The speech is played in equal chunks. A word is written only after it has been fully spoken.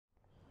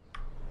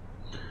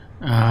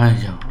Ah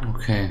ja,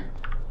 okay.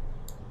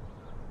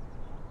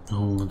 Dann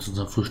holen wir uns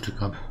unser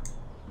Frühstück ab.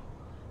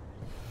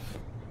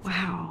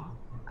 Wow,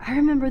 I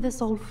remember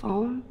this old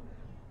phone.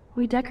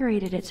 We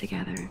decorated it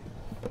together.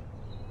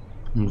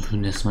 Und wir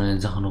führen erstmal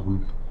den Sachen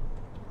rum.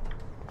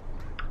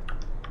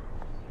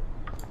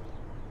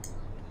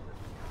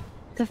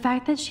 The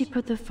fact that she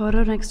put the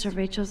photo next to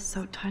Rachel's is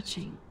so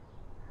touching.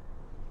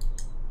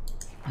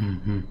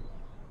 Mhm.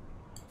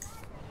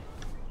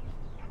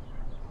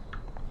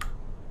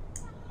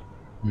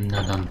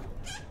 Na dann.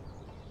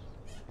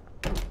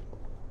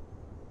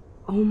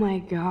 Oh my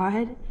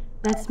god,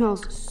 that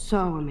smells so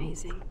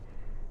amazing.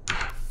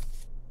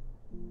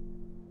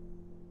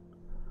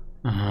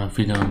 Aha,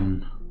 wieder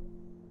ein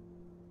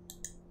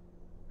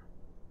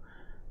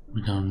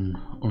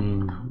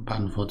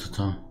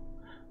unbeantworteter.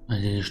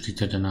 Also hier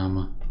steht ja der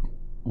Name.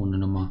 Ohne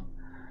Nummer.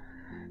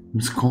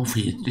 Miss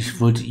Caulfield,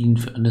 ich wollte Ihnen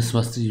für alles,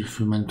 was Sie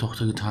für meine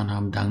Tochter getan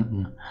haben,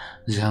 danken.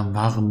 Sie haben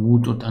wahren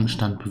Mut und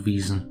Anstand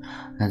bewiesen,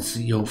 als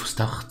Sie ihr aufs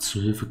Dach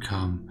zu Hilfe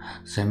kamen.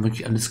 Sie haben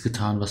wirklich alles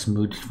getan, was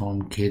möglich war,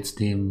 und Kates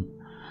Leben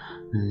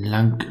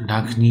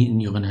lag nie in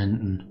Ihren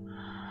Händen.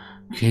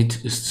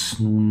 Kate ist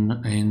nun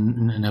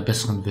in einer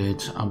besseren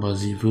Welt, aber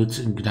sie wird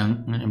in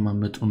Gedanken immer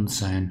mit uns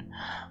sein.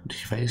 Und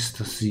ich weiß,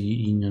 dass sie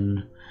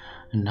Ihnen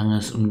ein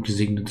langes und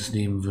gesegnetes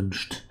Leben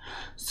wünscht.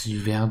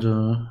 Sie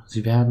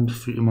werden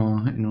für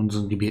immer in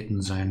unseren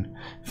Gebeten sein.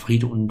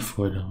 Friede und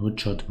Freude,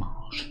 Richard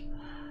Marsh.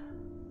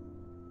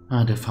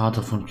 Ah, der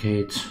Vater von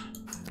Kate.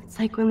 It's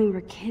like when we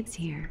were kids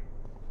here.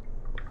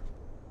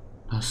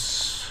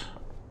 Das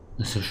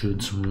ist ja schön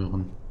zu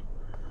hören.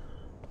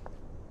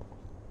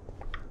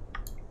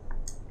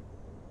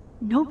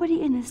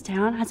 Nobody in this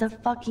town has a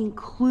fucking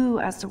clue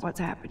as to what's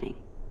happening.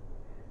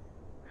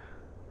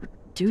 Or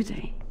do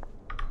they?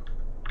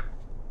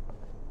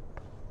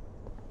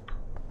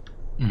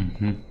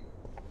 Mhm.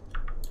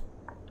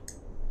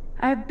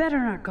 I better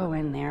not go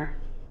in there.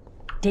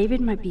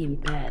 David might be in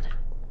bed.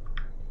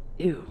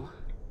 Ew.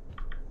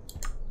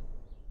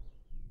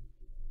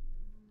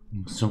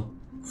 So,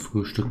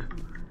 Frühstück.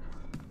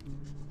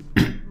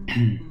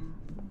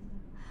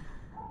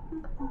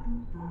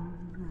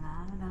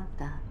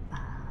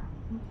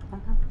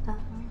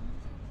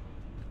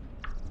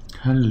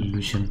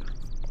 Hallöchen,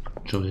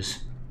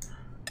 Joyce.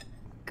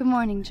 Good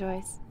morning,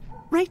 Joyce.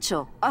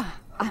 Rachel!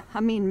 I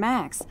mean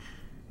Max.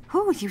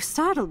 Whew, you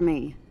startled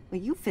me.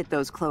 Well, you fit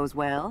those clothes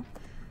well.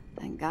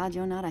 Thank God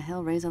you're not a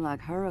hellraiser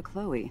like her or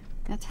Chloe.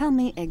 Now tell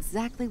me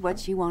exactly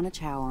what you want to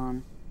chow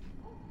on.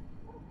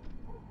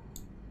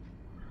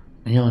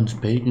 Ja, und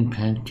Bacon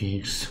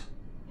Pancakes.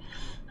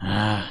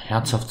 Ah,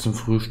 herzhaft zum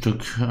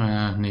Frühstück.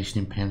 Nee, ich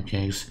nehme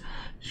Pancakes.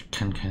 Ich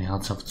kann kein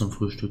herzhaft zum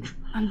Frühstück.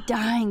 I'm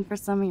dying for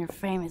some of your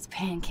famous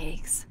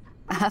pancakes.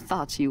 I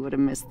thought you would have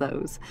missed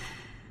those.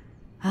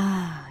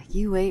 Ah,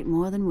 you ate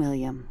more than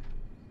William,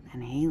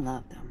 and he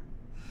loved them.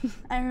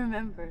 I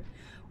remember.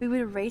 We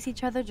would race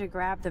each other to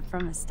grab them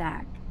from a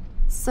stack.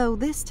 So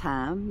this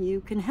time, you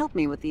can help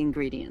me with the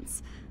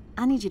ingredients.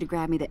 I need you to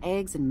grab me the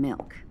eggs and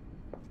milk.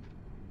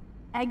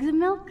 Eggs and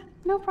milk?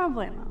 No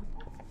problemo.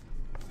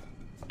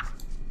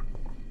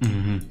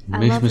 Mhm. I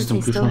Milch love that müsste they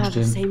im still Kühlschrank have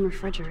the stehen. same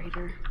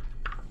refrigerator.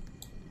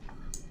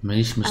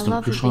 Milch I müsste im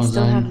love that they Kühlschrank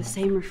still have sein. the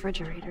same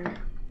refrigerator.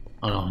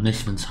 Oder auch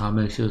nicht, wenn es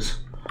Haarmilch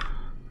ist.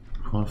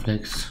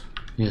 Cornflakes.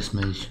 Hier ist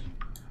Milch.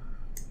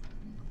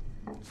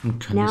 Ein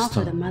Now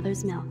for the Kanister.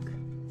 mother's milk.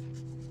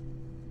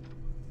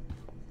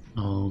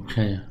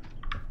 Okay.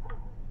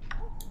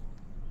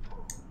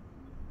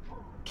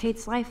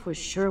 Kate's life was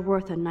sure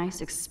worth a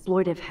nice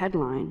exploitive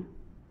headline.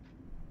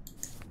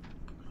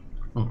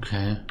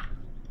 Okay.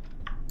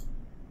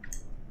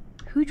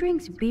 Who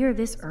drinks beer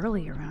this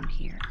early around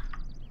here?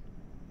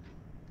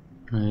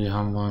 Hier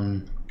haben wir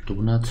einen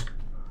Donut.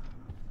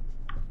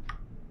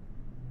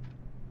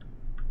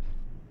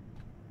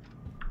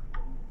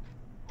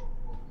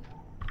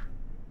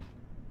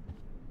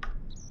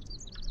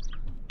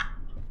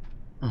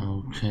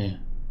 Okay.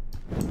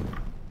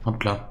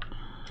 Hoppla.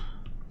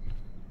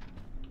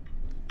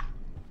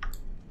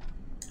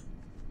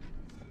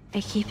 I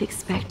keep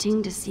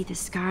expecting to see the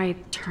sky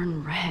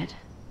turn red.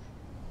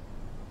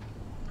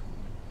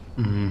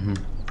 Mhm.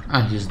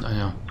 Ah, hier sind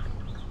Eier.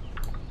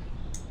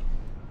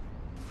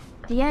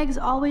 The eggs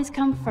always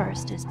come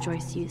first, as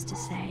Joyce used to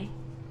say.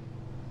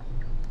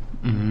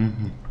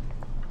 Mhm.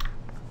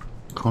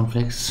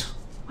 Cornflakes.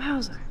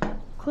 Wowzer.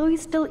 Chloe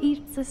still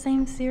eats the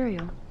same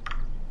cereal.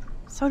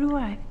 So do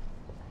I.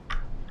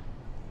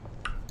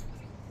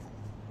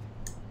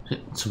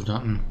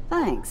 Zutaten.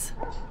 Thanks.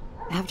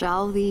 After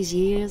all these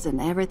years and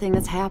everything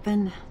that's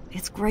happened,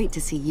 it's great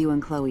to see you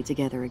and Chloe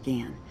together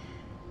again.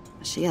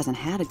 She hasn't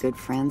had a good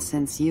friend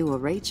since you or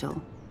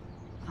Rachel.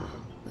 Oh,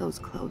 those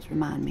clothes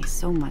remind me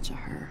so much of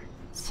her.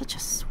 Such a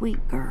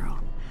sweet girl.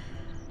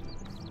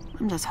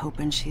 I'm just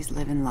hoping she's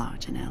living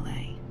large in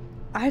LA.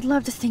 I'd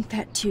love to think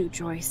that too,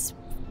 Joyce,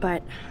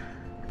 but...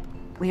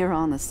 We're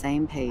on the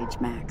same page,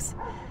 Max.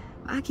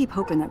 I keep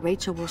hoping that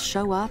Rachel will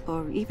show up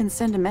or even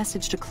send a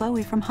message to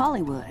Chloe from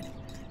Hollywood.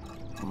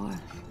 Or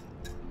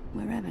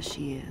wherever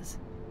she is.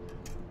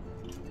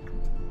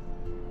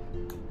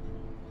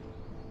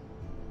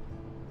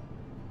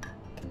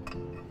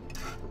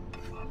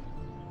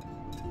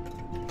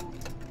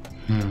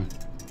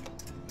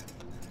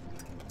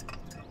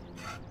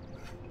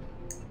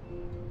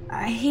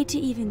 I hate to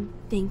even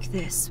think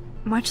this,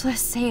 much less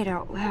say it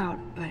out loud,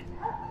 but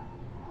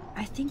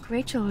I think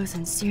Rachel is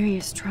in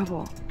serious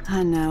trouble.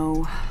 I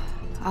know.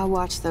 I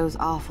watch those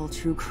awful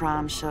true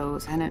crime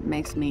shows, and it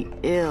makes me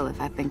ill if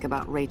I think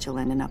about Rachel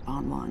ending up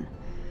on one.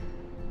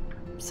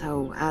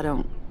 So I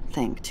don't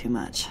think too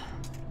much.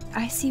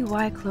 I see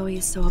why Chloe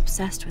is so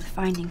obsessed with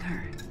finding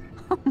her.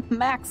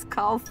 Max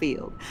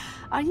Caulfield,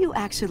 are you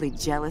actually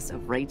jealous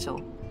of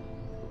Rachel?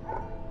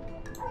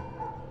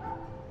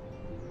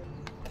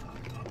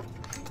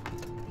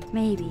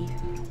 Maybe.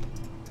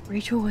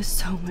 Rachel was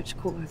so much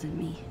cooler than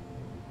me.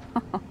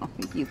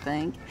 You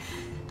think?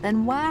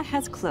 Then why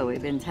has Chloe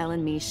been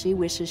telling me she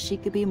wishes she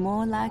could be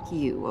more like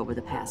you over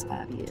the past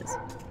 5 years?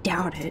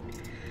 Doubt it.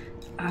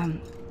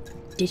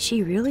 Did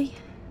she really?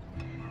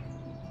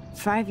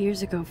 5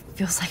 years ago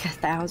feels like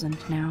 1,000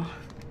 now.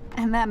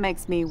 And that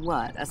makes me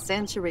what, a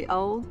century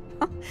old?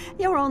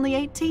 You're only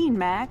 18,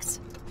 Max.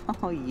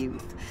 Oh,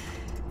 youth.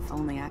 If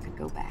only I could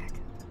go back.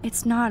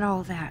 It's not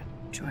all that,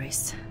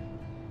 Joyce.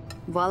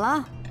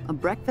 Voila, a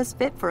breakfast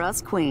fit for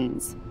us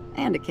queens.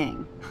 And a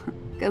king.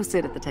 Go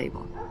sit at the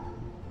table.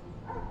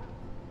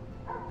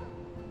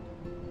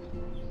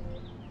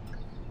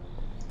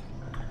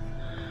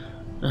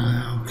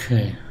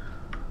 Okay.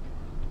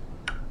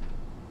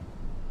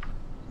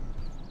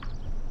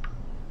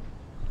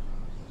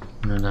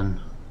 Na dann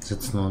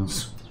setzen wir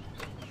uns.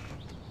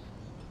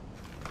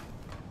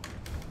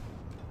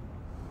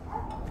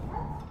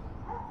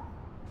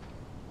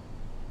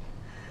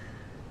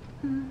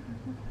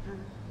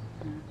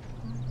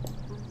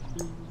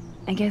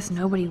 I guess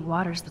nobody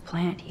waters the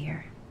plant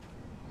here.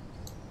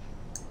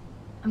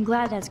 I'm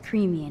glad that's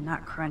creamy and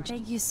not crunchy.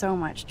 Thank you so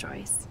much,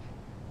 Joyce.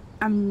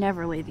 I'm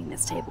never leaving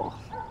this table.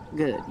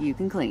 Good, you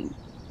can clean.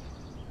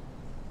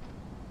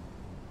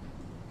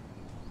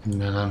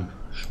 Na dann,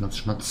 Schmatz,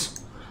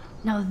 Schmatz.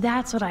 Now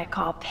that's what I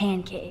call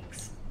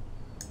pancakes.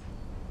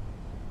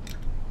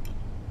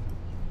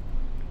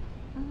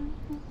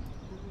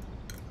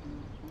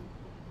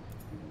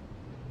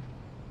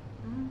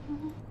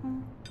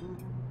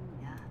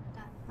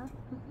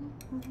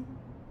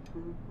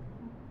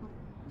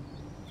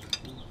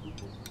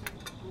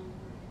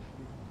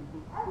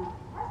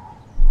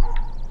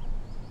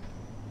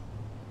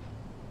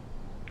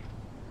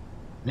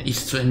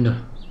 Ist zu Ende.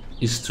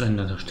 Ist zu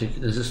Ende.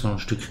 Das ist noch ein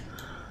Stück.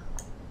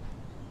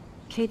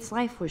 Kate's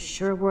life was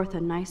sure worth a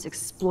nice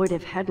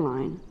exploitive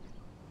headline.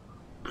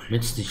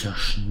 Plötzlicher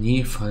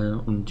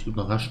Schneefall und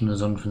überraschende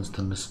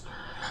Sonnenfinsternis.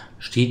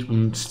 Steht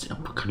uns die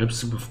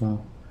Apokalypse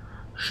bevor.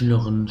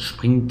 Schülerin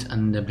springt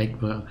an der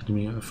Blackboard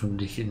Akademie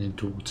öffentlich in den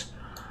Tod.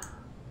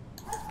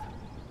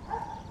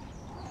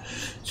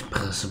 Die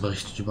Presse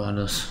berichtet über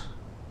alles.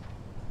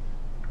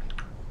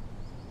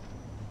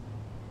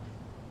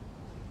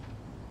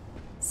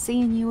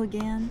 Seeing you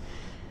again,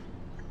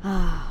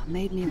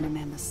 made me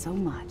remember so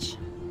much.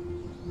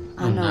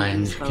 I know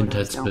these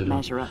photos don't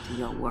measure up to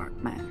your work,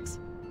 Max.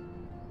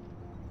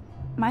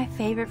 My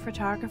favorite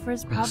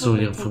photographers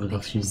probably take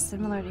pictures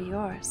similar to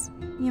yours.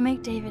 You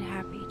make David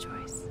happy,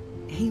 Joyce.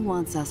 He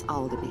wants us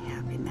all to be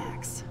happy,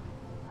 Max.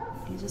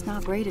 He's just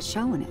not great at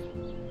showing it.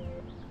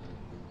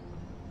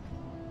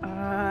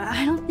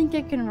 I don't think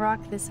I can rock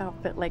this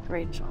outfit like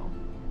Rachel.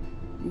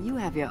 You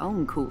have your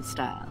own cool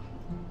style.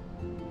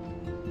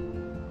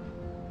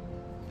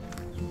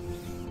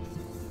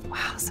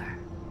 Wowzer.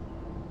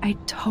 I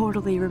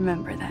totally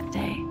remember that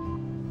day.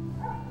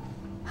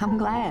 I'm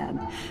glad.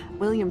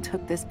 William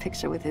took this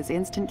picture with his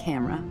instant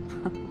camera.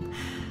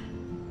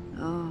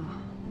 Oh,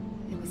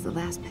 it was the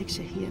last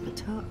picture he ever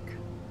took.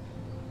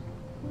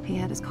 He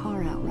had his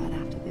car out right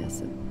after this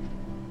and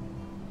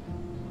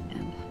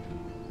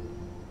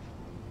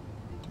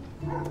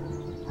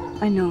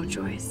I know,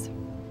 Joyce.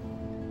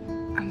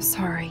 I'm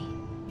sorry.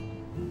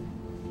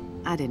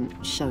 I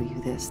didn't show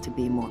you this to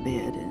be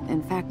morbid.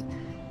 In fact,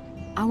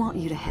 I want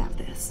you to have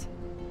this.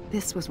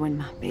 This was when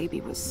my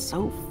baby was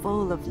so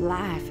full of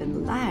life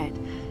and light.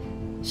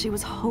 She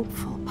was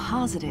hopeful,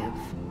 positive,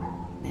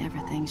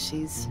 everything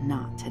she's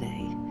not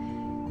today.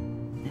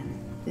 And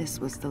this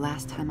was the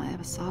last time I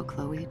ever saw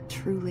Chloe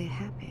truly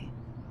happy.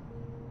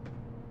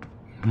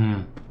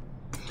 Wenn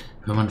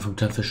man vom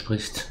Teufel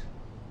spricht.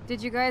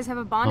 Did you guys have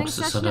a bonding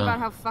session about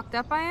how fucked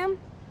up I am?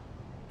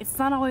 It's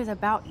not always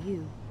about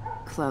you.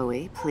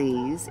 Chloe,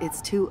 please.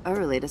 It's too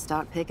early to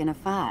start picking a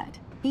fight.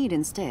 Eat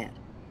instead.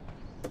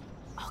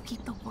 I'll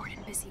keep the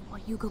warden busy while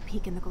you go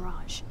peek in the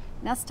garage.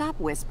 Now stop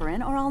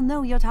whispering or I'll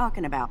know you're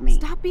talking about me.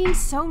 Stop being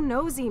so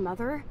nosy,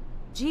 Mother.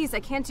 Jeez, I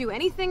can't do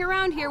anything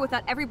around here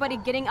without everybody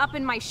getting up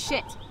in my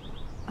shit.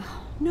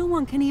 No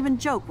one can even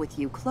joke with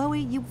you,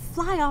 Chloe. You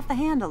fly off the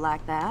handle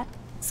like that.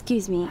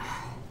 Excuse me.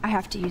 I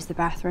have to use the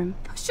bathroom.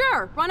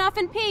 Sure, run off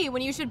and pee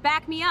when you should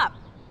back me up.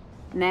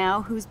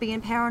 Now who's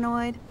being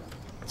paranoid?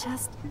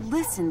 Just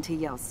listen to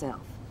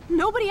yourself.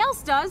 Nobody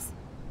else does.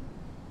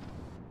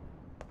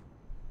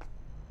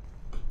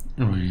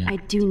 Oh ja. I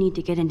do need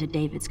to get into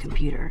David's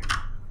computer.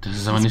 Das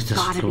ist aber nicht das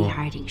gotta Klo. be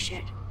hiding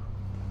shit.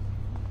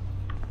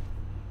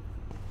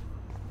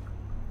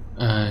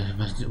 Ich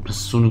weiß nicht, ob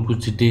das so eine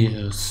gute Idee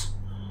ist.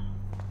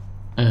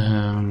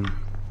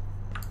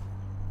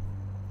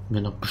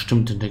 Wenn auch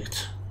bestimmt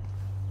entdeckt.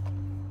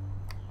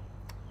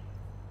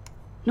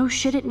 No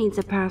shit, it needs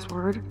a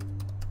password.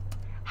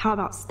 How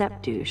about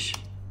step douche?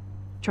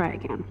 Try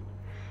again.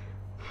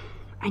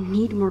 I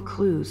need more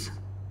clues.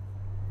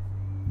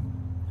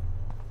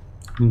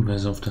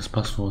 Hinweise auf das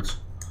Passwort.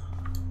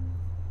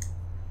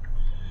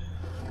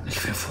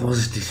 Ich wäre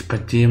vorsichtig bei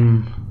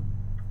dem.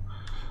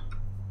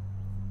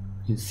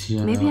 Jetzt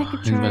hier Maybe I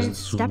could try Hinweise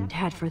zu.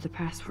 stepdad for the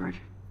password.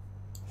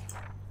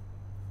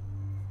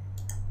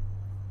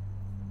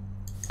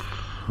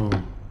 Oh.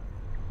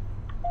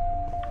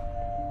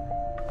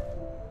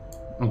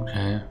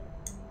 Okay.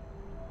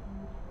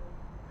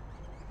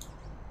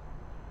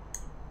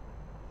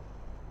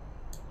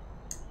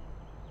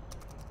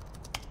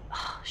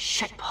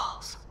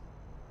 Shitballs.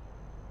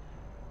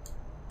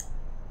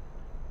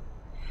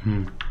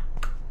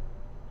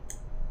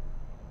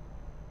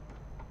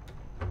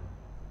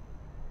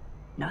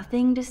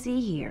 Nothing to see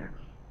here.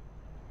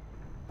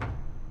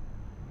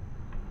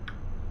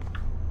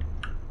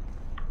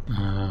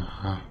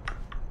 Aha.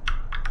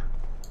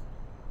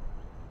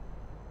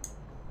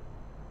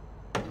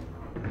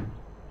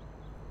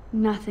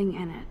 Nothing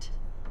in it.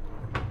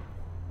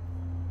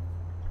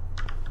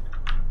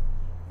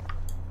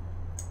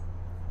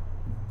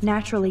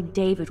 Naturally,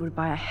 David would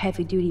buy a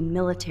heavy-duty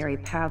military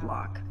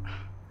padlock.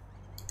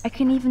 I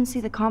can even see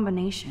the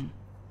combination.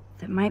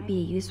 That might be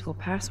a useful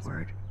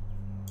password.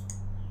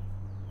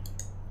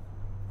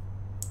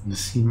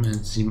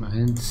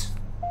 7171.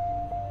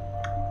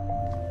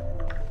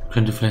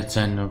 Könnte es vielleicht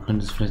sein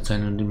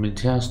und die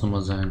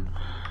Militärsnummer sein.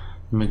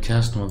 Die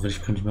Militärsnummer,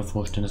 könnte ich mir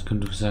vorstellen, das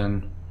könnte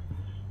sein.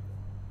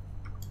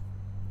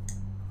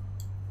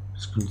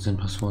 Das könnte sein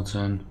Passwort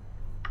sein.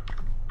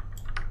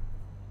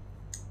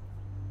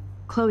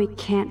 Chloe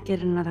can't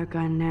get another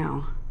gun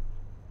now.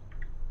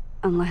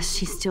 Unless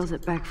she steals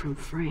it back from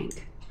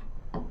Frank.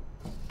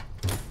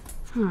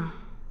 Huh.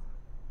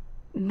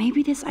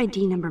 Maybe this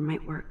ID number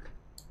might work.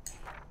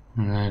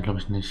 Nein, glaube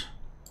ich nicht.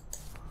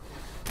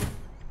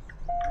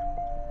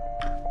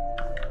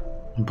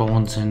 Wir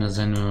brauchen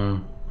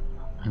seine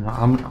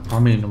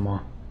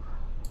Armeenummer.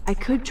 I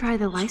could try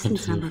the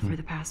license number for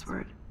the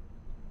password.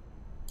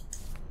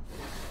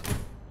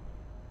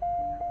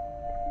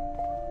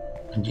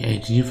 Die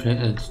ID,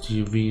 vielleicht,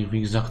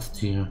 wie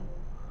gesagt, die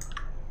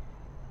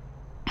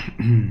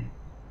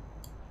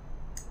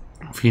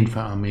auf jeden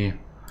Fall Armee.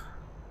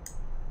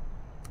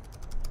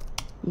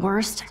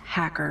 Worst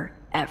hacker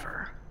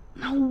ever.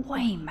 No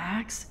way,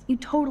 Max. You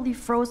totally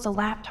froze the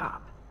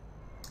laptop.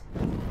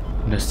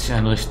 Lässt sich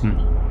einrichten.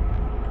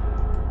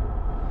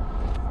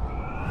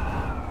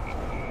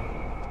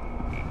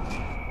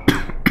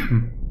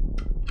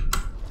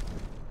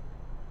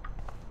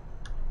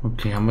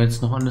 Okay, haben wir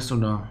jetzt noch alles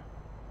oder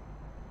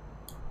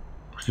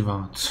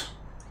privat?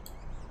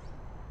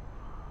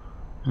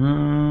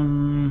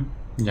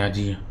 Ja,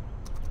 die.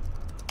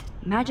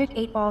 Magic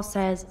 8-Ball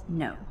says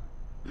no.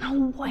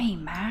 No way,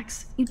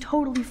 Max. You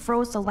totally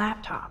froze the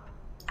laptop.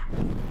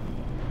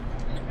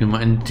 Wir haben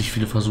endlich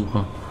viele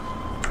Versuche.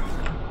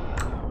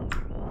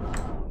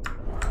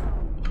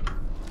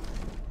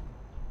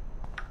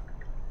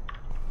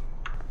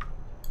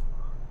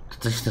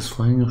 Tatsächlich das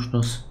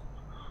Vorhängeschloss.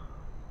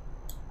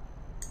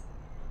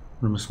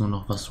 Oder müssen wir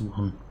noch was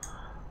suchen?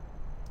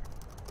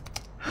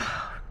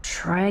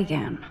 Try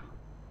again.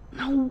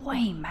 No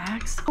way,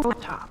 Max.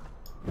 Top.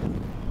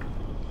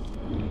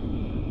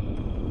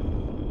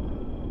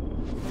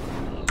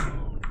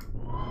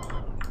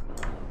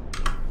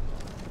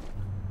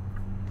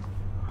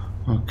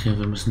 Okay,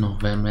 wir müssen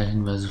noch mehr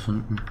Hinweise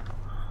finden.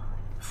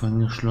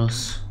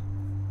 Vorhängeschloss.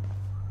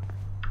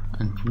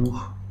 Ein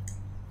Buch.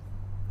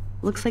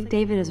 Looks like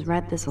David has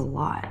read this a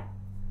lot.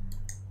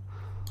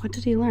 What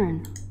did he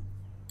learn?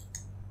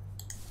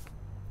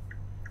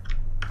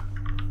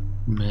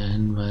 Mehr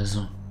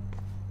Hinweise.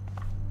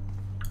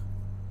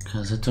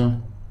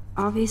 Kassette.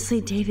 Obviously,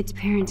 David's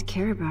parents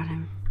care about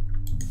him.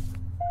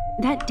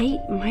 That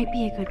date might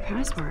be a good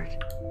password.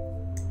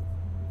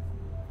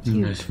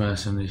 Ja, ich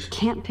weiß ja nicht.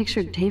 Can't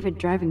picture David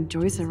driving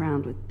Joyce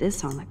around with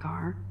this on the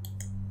car.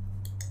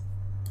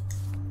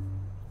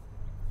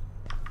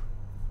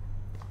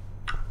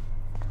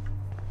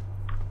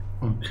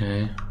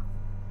 Okay.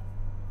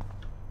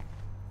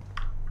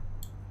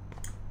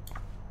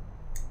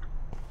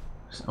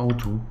 Das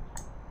Auto.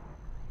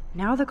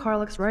 Now the car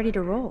looks ready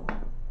to roll.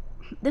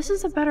 This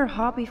is a better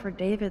hobby for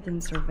David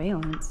than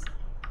surveillance.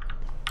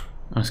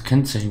 Das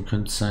Kennzeichen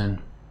könnte es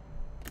sein.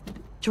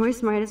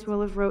 Joyce might as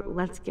well have wrote,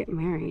 "Let's get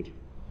married."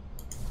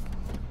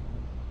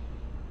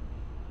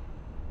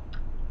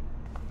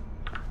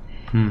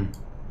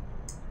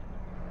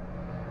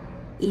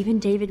 Even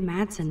David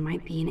Madsen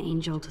might be an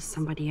angel to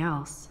somebody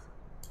else.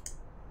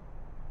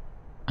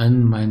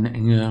 An meine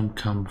Engel am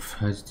Kampf,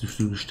 halt die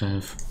Flügel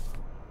steif.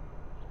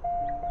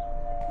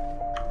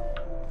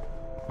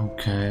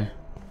 Okay.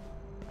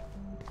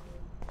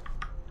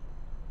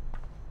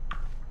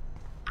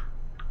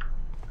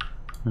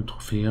 Eine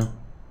Trophäe.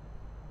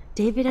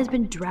 David has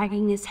been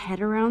dragging his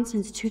head around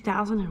since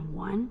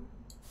 2001?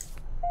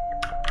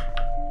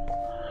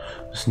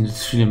 Das sind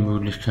jetzt viele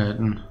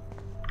Möglichkeiten.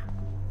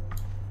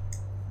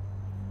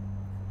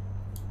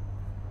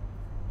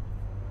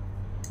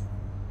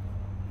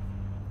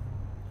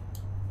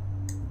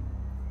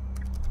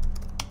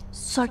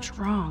 Such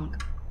wrong.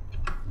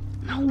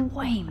 No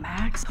way,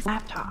 Max.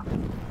 Laptop.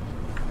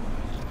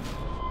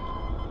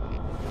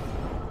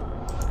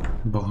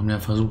 Wir brauchen mehr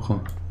Versuche.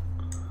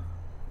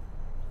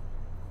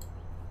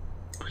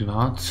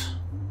 Privat.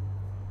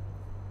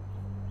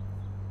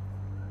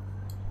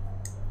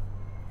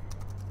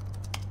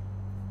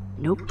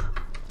 Nope.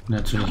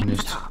 Natürlich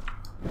nicht.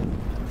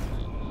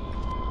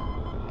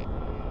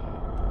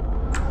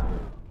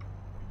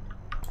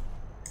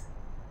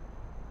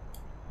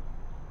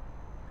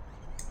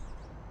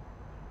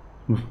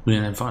 Wir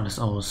probieren einfach alles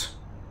aus.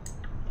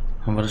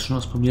 Haben wir das schon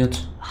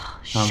ausprobiert?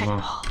 Haben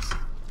wir.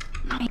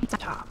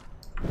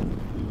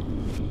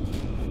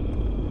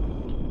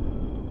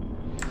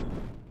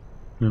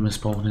 Wir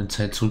missbrauchen die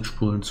Zeit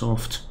zurückspulen zu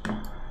oft.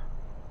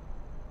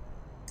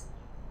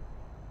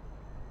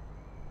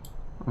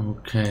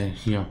 Okay,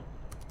 hier.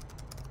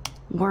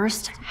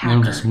 Worst Ja,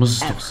 hacker das muss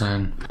es ever. doch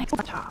sein.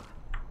 Laptop.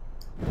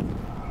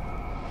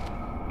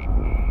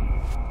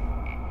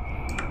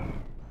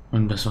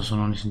 Und das, was wir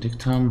noch nicht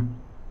entdeckt haben.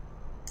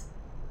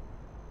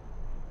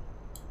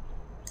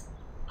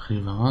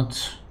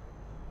 Privat.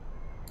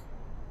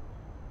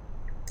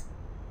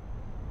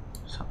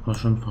 Das hat man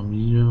schon.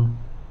 Familie.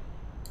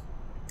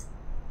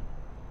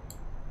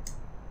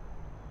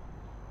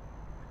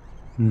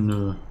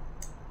 Nö.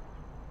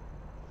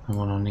 Haben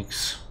wir noch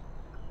nichts.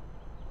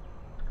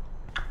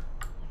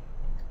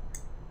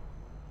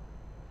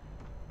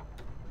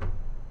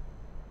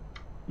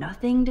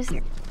 Nothing to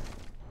see.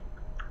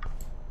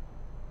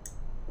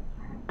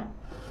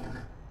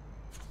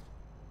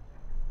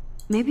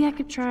 Maybe I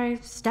could try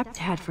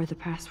stepdad for the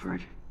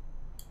password.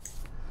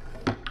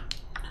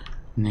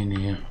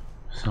 Nee,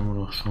 das haben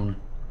wir doch schon.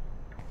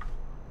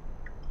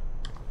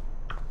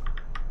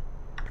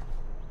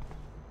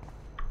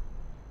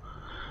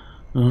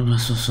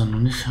 Irgendwas, was wir noch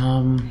nicht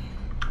haben.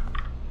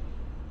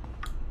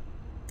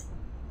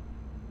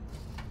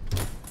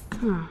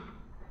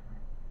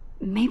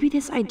 Maybe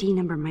this ID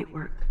number might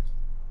work.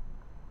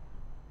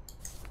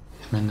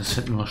 Ich meine, das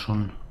hätten wir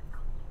schon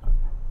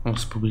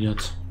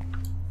ausprobiert.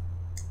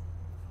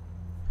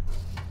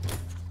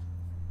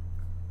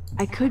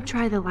 I could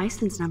try the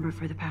license number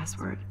for the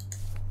password.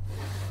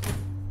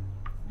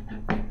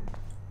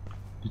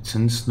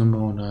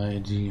 Lizenznummer oder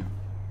ID.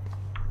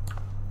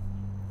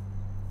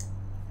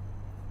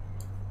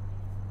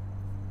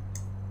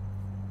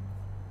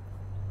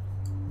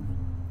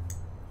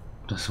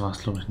 Das war's,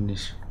 glaube ich,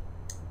 nicht.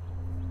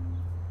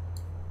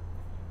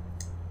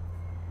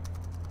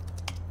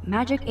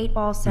 Magic 8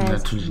 Ball says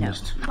Natürlich no.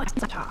 nicht. What's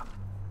the top?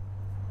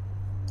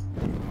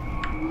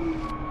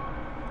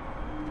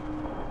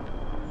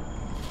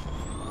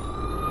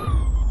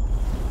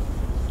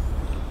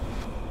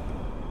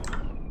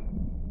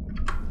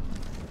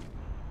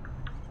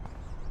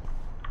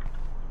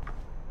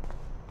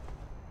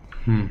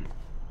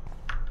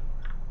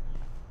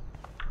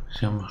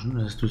 Hier haben wir schon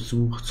alles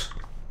durchsucht.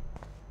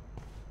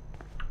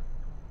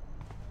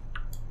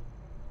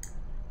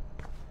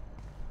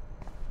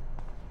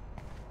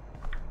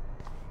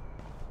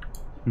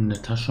 In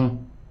der Tasche.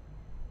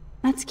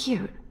 That's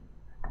cute.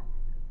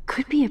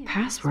 Could be a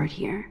password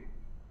here.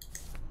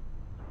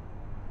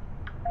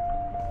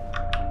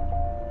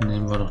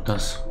 Nehmen wir doch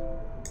das.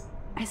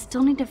 I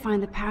still need to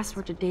find the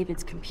password to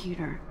David's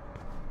computer.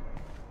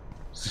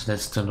 Das ist das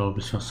letzte, glaube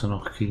ich, was wir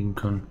noch kriegen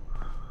können.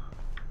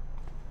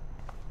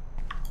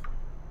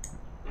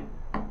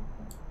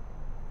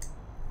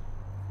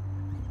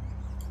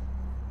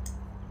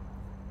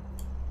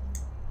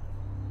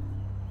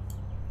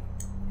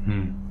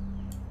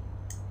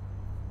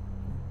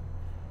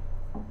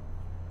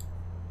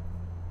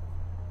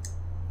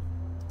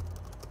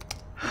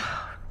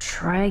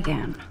 Try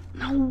again.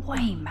 No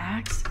way,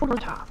 Max. Over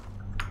the top.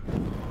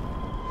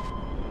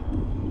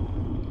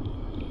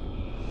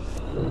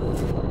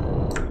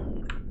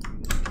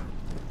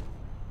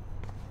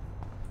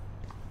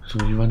 So,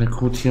 wie war der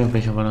Code hier?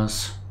 Welcher war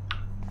das?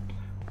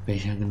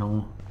 Welcher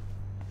genau?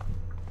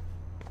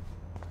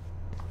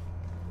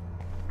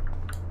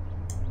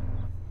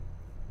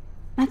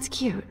 That's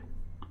cute.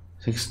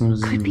 Could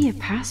 607. be a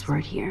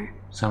password here.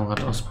 Das haben wir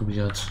gerade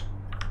ausprobiert.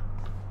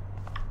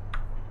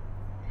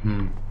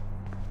 Haben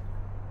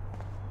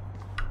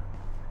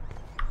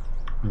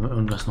wir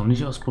irgendwas noch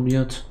nicht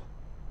ausprobiert?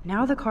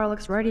 Now the car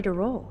looks ready to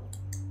roll.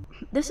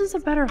 This is a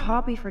better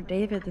hobby for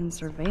David than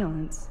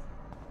surveillance.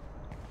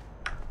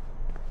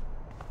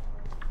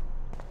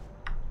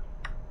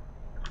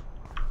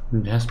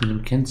 Wie wär's mit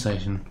dem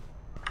Kennzeichen?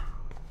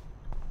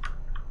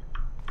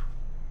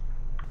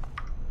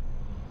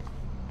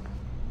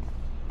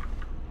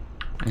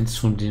 Eins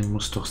von denen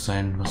muss doch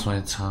sein, was wir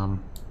jetzt haben.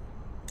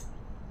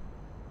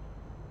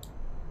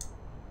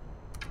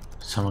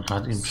 Das haben wir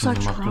gerade eben schon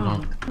Such gemacht, oder?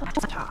 wrong.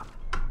 Top.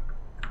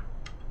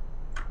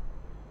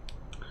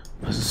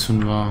 Was ist,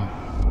 wenn wir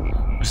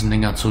ein bisschen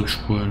länger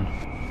zurückspulen?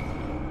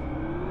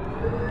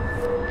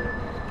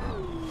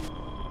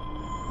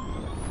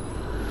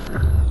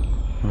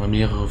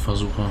 mehrere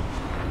Versuche.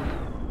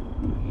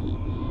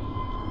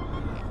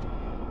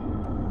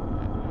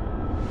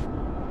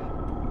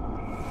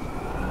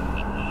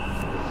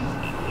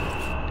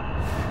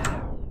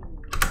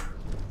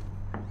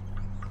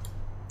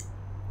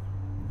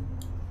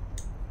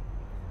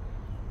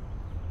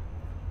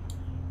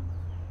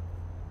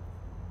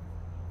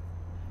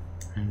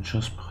 Ein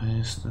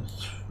Schusspreis,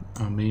 das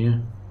Armee.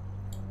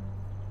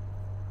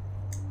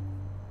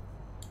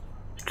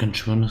 Ich könnte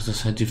schwören, dass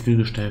das halt die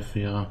Flügelsteif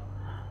wäre.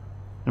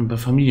 Und bei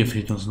Familie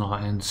fehlt uns noch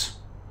eins.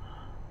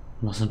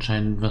 Was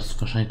wahrscheinlich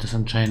das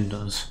Entscheidende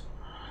ist.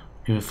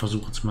 Okay, wir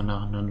versuchen es mal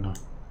nacheinander.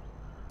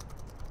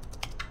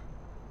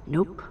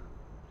 Nope.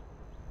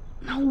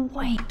 No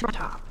way.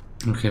 Top.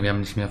 Okay, wir haben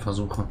nicht mehr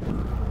Versuche.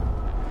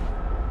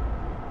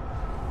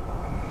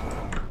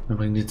 Wir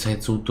bringen die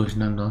Zeit so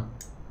durcheinander.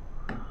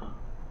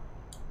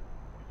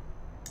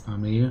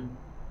 Armee.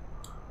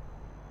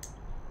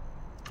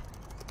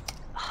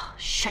 Oh,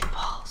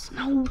 shitballs.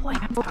 No way.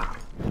 Top.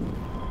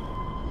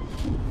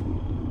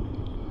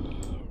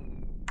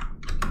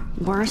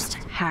 Worst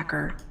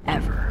hacker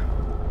ever.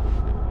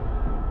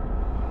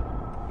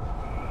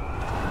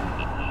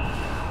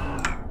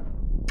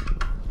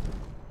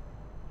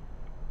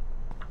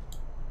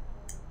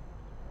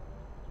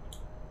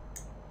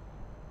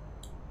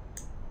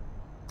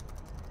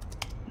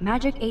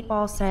 Magic 8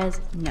 Ball says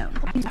no.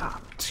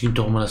 Top. Zieht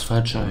doch immer das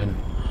Falsche ein.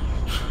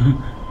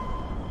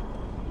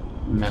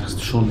 Merkst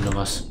du schon oder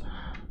was?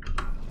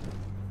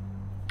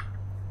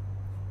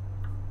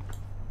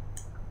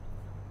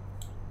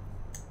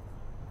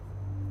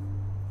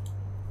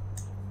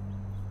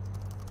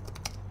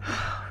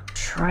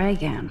 Try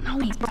again. No,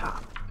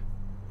 top.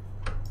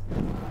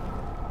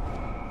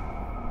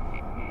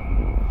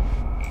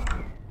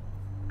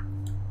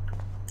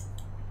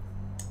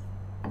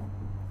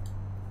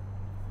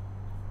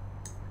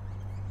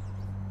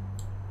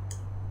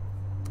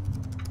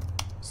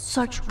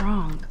 Such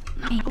wrong.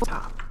 No,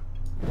 top.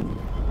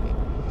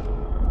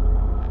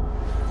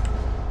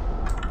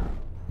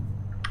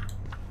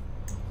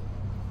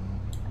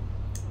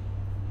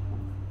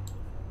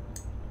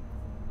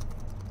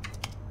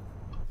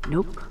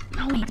 Nope.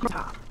 No,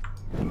 top.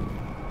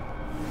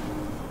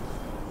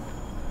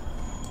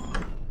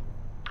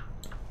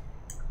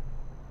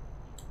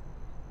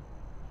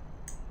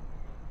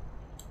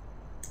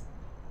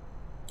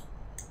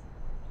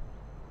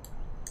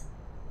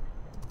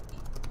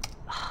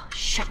 Oh,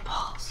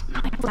 shitballs.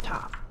 No,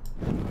 top.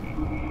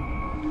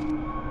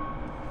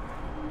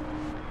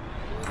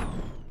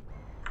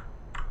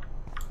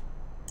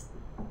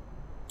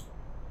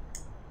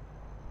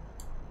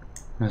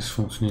 Das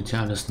funktioniert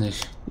ja alles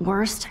nicht.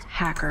 Worst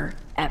hacker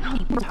ever.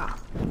 Top.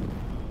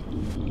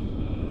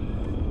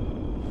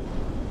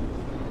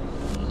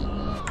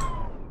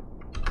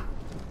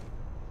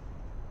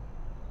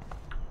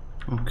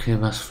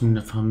 Okay, was für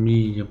eine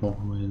Familie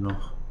brauchen wir hier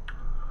noch?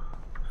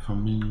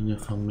 Familie,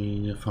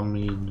 Familie,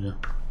 Familie.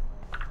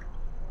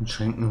 In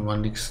Schränken war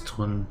nichts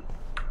drin.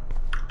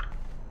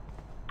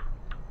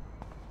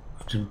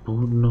 Auf dem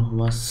Boden noch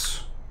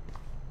was.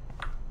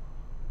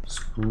 Das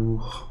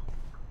Buch.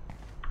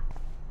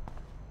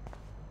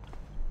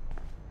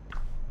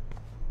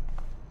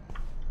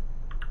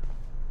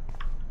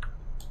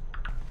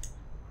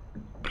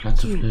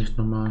 Platz vielleicht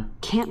nochmal.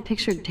 Can't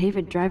picture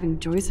David driving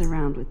Joyce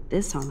around with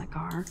this on the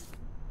car.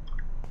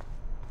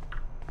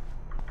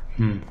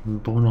 Wir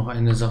brauchen noch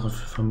eine Sache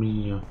für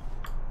Familie.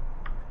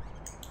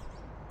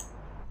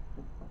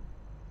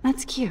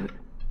 That's cute.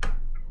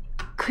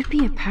 Could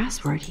be a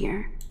password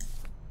here.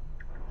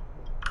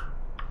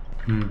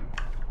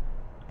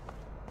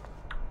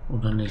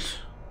 Oder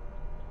nicht?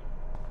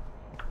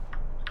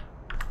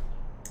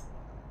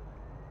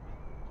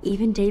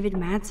 Even David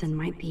Madsen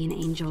might be an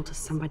angel to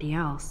somebody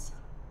else.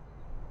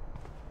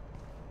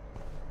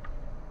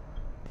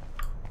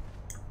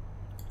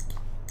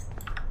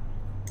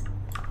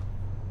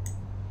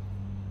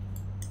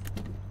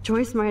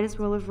 Joyce might as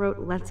well have wrote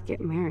 "Let's get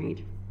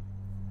married."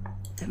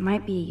 That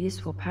might be a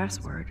useful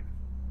password.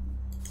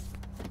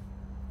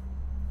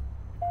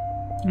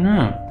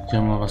 Ja, die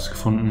haben mal was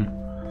gefunden.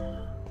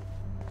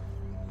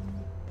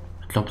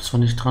 Ich glaube, es war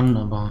nicht dran,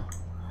 aber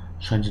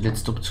scheint die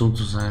letzte Option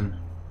zu sein.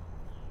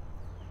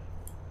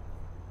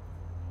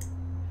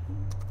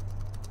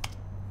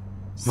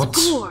 What?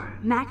 Score!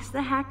 Max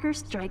the hacker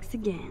strikes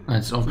again.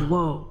 Als ob.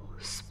 Whoa!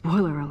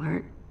 Spoiler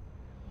alert.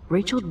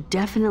 Rachel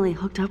definitely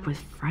hooked up with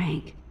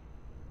Frank.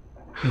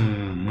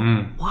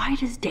 Why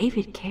does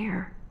David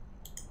care?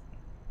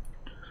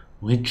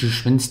 Rachel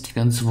schwänzt die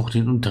ganze Woche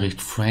den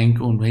Unterricht.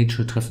 Frank und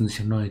Rachel treffen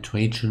sich erneut.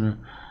 Rachel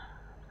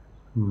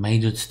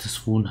meidet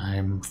das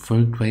Wohnheim,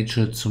 folgt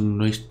Rachel zum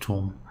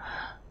Leuchtturm.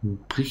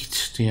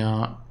 Bericht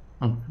der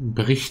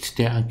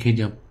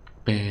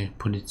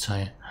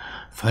Arcadia-Polizei.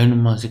 Fall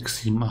Nummer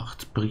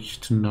 678.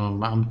 Berichtender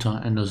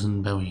Beamter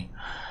Anderson Berry.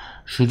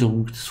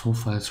 Schilderung des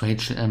Vorfalls: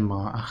 Rachel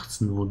Amber,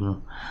 18, wurde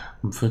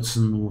um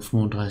 14:35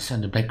 Uhr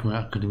an der Blackwell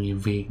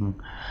Akademie wegen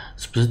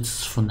des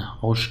Besitzes von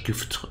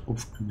Rauschgift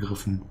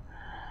aufgegriffen.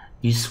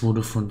 Dies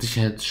wurde von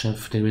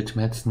Sicherheitschef David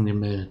Madsen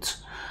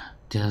gemeldet.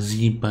 der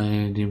sie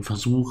bei dem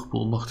Versuch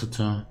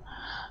beobachtete,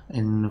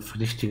 einen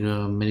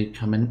verdächtigen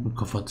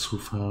Medikamentenkoffer zu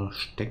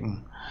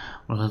verstecken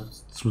oder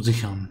zu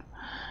sichern.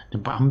 Der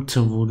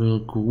Beamte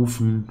wurde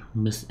gerufen,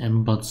 Miss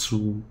Amber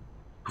zu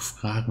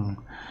befragen,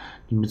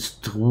 die mit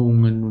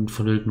Drohungen und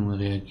Verleugnungen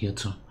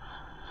reagierte.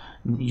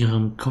 In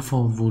ihrem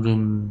Koffer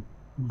wurden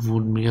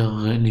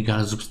mehrere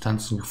illegale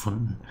Substanzen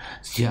gefunden.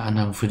 Siehe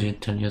Anhang für die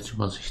detaillierte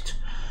Übersicht.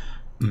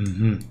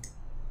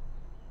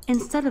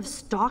 Instead of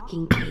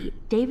stalking Kate,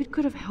 David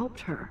could have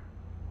helped her.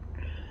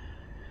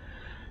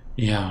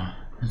 Ja,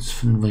 jetzt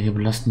finden wir hier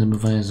belastende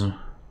Beweise.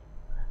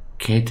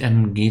 Kate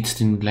M. geht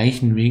den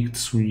gleichen Weg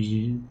zu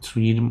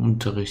jedem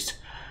Unterricht.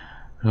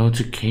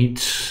 Hörte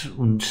Kate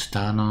und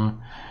Dana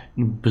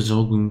über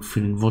Besorgung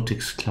für den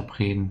Vortex Club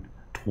reden.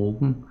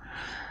 Drogen?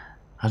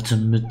 Hatte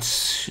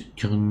mit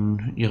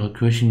ihrer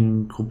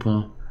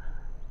Kirchengruppe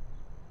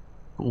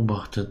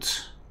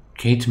beobachtet.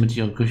 Kate mit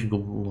ihrer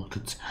Kirchengruppe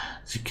beobachtet.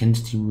 Sie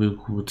kennt die wohl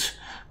gut.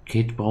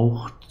 Kate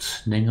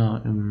braucht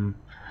länger im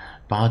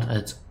Bad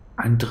als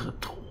andere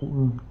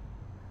Drogen.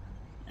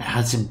 Er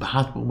hat sie im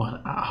Bad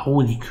beobachtet.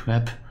 Holy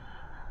crap.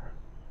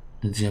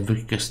 Sind sie ja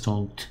wirklich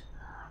gestalkt.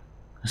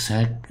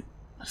 Sah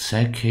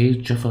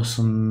Kate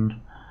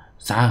Jefferson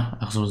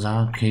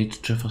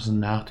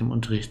nach dem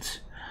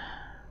Unterricht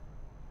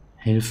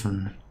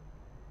helfen.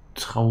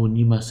 Traue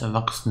niemals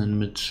Erwachsenen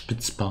mit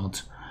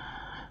Spitzbart.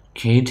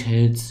 Kate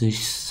hält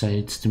sich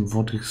seit dem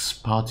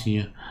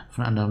Vortragsparty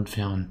von anderen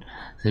fern,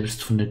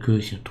 selbst von der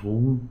Kirche.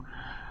 Drogen?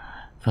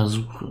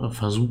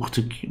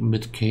 Versuchte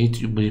mit Kate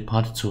über die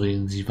Party zu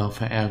reden. Sie war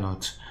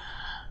verärgert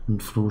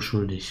und floh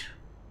schuldig.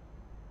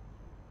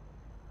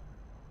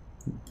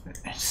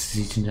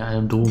 Sie sieht in der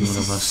allem Drogen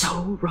oder was?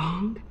 So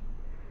wrong.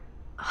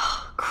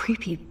 Oh,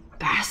 creepy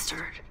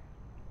bastard.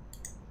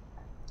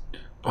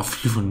 Auch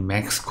viel von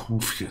Max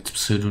Caulfield,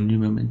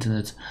 Pseudonym im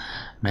Internet.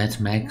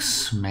 Mad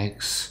Max,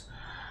 Max,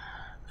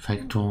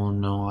 Factor,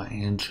 Noah,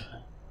 Angel.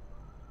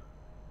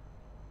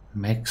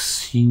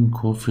 Maxine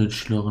Caulfield,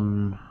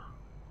 Schülerin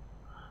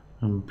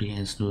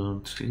B1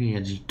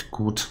 die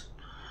Code.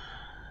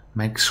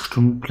 Max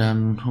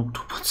Stundenplan,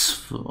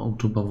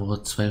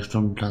 Oktoberwoche 2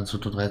 Stundenplan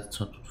 2013,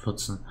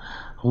 2014.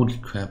 Holy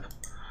crap.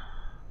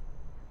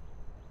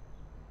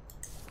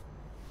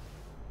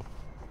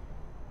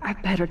 I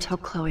better tell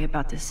Chloe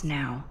about this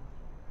now.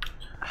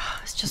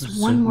 It's just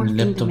one more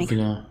thing to make.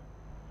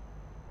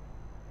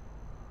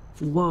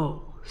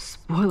 Whoa,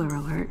 spoiler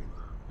alert.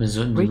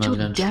 Rachel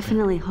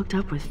definitely hooked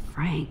up with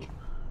Frank.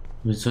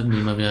 Wir sollten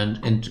die mal wieder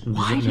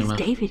Why does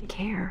David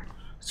care?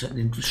 Wir sollten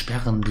ihn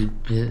sperren,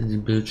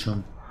 den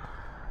Bildschirm.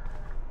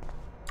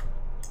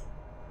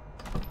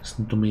 Das ist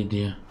eine dumme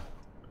Idee,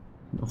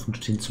 ihn offen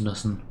stehen zu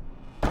lassen.